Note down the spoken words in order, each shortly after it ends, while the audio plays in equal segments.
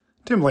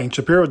Tim Lane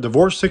Shapiro at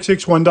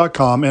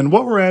Divorce661.com, and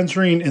what we're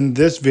answering in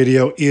this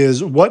video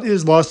is what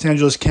is Los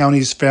Angeles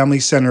County's Family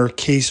Center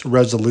case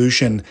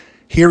resolution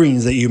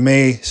hearings that you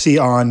may see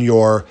on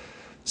your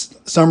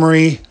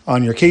summary,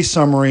 on your case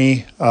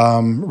summary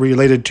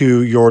related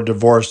to your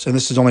divorce, and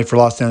this is only for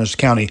Los Angeles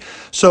County.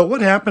 So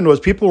what happened was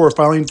people were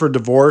filing for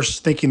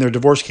divorce thinking their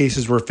divorce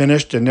cases were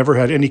finished and never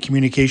had any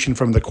communication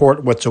from the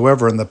court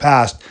whatsoever in the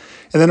past.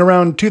 And then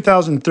around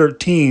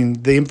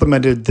 2013, they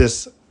implemented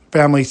this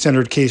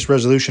family-centered case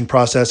resolution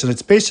process, and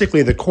it's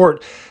basically the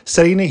court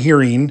setting a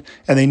hearing,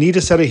 and they need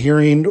to set a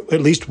hearing at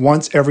least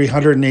once every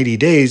 180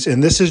 days,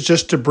 and this is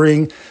just to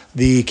bring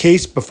the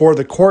case before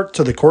the court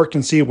so the court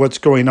can see what's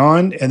going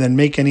on and then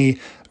make any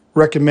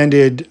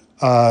recommended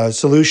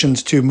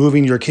solutions to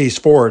moving your case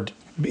forward,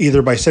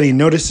 either by sending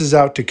notices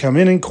out to come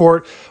in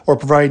court or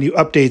providing you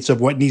updates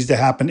of what needs to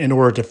happen in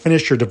order to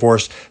finish your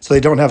divorce so they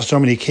don't have so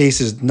many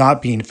cases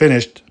not being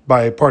finished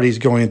by parties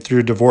going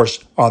through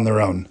divorce on their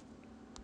own.